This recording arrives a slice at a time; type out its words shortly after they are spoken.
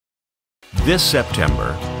This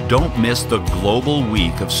September, don't miss the Global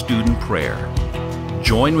Week of Student Prayer.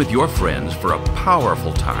 Join with your friends for a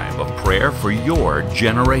powerful time of prayer for your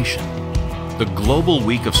generation. The Global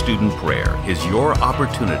Week of Student Prayer is your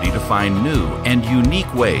opportunity to find new and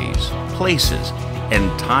unique ways, places,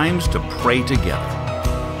 and times to pray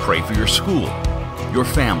together. Pray for your school, your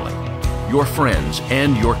family, your friends,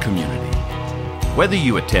 and your community. Whether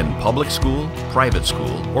you attend public school, private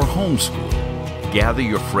school, or homeschool, gather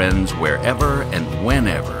your friends wherever and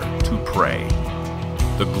whenever to pray.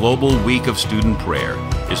 The Global Week of Student Prayer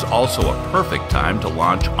is also a perfect time to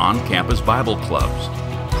launch on-campus Bible clubs,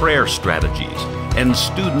 prayer strategies, and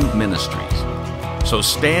student ministries. So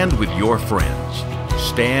stand with your friends.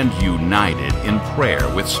 Stand united in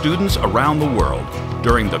prayer with students around the world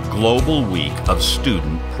during the Global Week of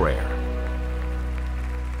Student Prayer.